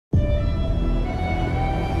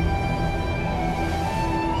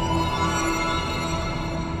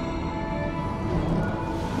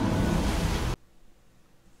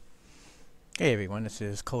Hey everyone, this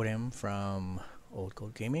is CodeM from Old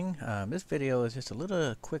Code Gaming. This video is just a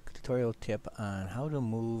little quick tutorial tip on how to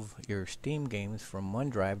move your Steam games from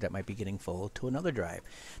one drive that might be getting full to another drive.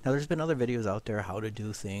 Now there's been other videos out there how to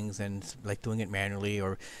do things and like doing it manually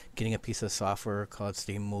or getting a piece of software called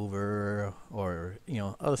Steam Mover or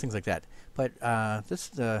other things like that. But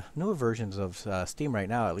the newer versions of Steam right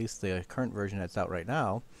now, at least the current version that's out right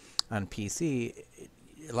now on PC,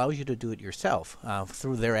 allows you to do it yourself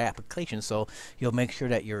through their application, so you'll make sure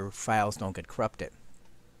that your files don't get corrupted.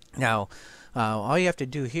 Now, all you have to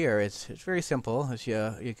do here is it's very simple. Is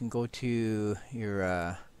you can go to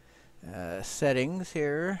your settings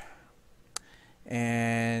here,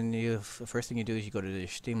 and the first thing you do is you go to the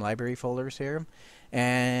Steam library folders here,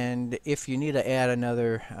 and if you need to add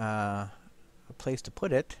another place to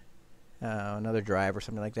put it, another drive or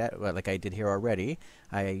something like that, like I did here already.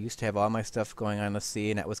 I used to have all my stuff going on the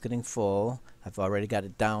C, and that was getting full. I've already got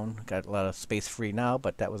it down, got a lot of space free now,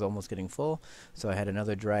 but that was almost getting full. So I had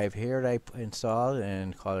another drive here that I installed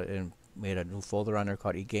and called it and made a new folder on there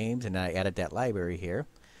called eGames, and then I added that library here.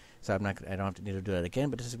 So I don't have to need to do that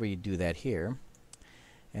again, but this is where you do that here.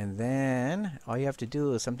 And then all you have to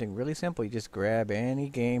do is something really simple. You just grab any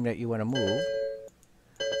game that you want to move.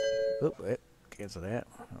 Oop, cancel that.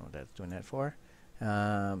 I don't know what that's doing that for.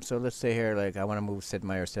 So let's say here, like I want to move Sid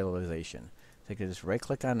Meier's Civilization. So I can just right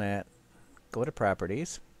click on that, go to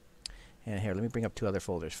Properties, and here, let me bring up two other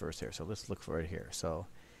folders first here. So let's look for it here. So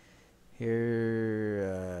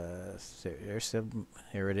here,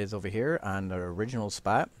 here it is over here on the original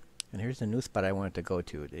spot. And here's the new spot I want it to go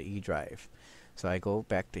to, the E drive. So I go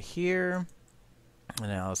back to here,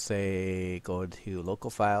 and I'll say go to local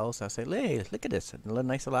files. I'll say, hey, look at this, a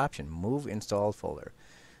nice little option, move installed folder,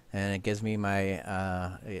 and it gives me my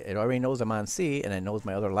it already knows I'm on C, and it knows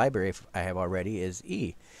my other library if I have already is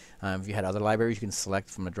E. If you had other libraries, you can select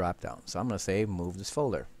from the drop down. So I'm going to say move this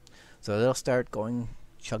folder. So it'll start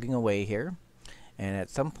chugging away here, and at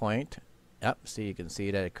some point, see, you can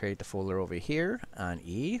see that it created the folder over here on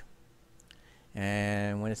E,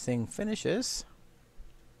 and when this thing finishes,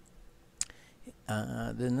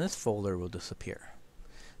 then this folder will disappear.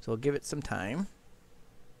 So we'll give it some time,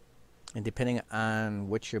 and depending on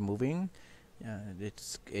which you're moving,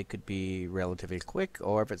 it could be relatively quick,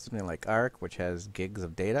 or if it's something like Arc, which has gigs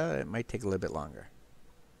of data, it might take a little bit longer.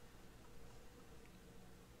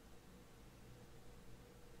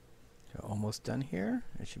 So almost done here.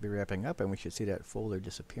 It should be wrapping up, and we should see that folder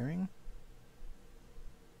disappearing.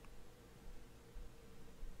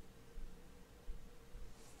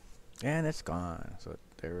 And it's gone. So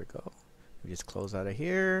there we go. We just close out of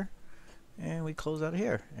here, and we close out of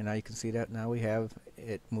here. And now you can see that now we have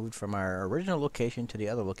it moved from our original location to the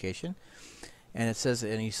other location. And it says,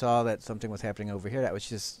 and you saw that something was happening over here. That was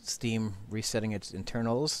just Steam resetting its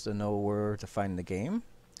internals to know where to find the game.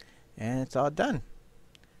 And it's all done.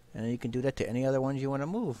 And then you can do that to any other ones you want to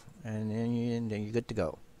move. And then you're good to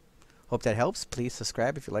go. Hope that helps. Please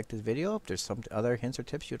subscribe if you like this video. If there's some other hints or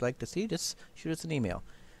tips you'd like to see, just shoot us an email.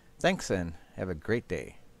 Thanks, and have a great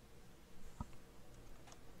day.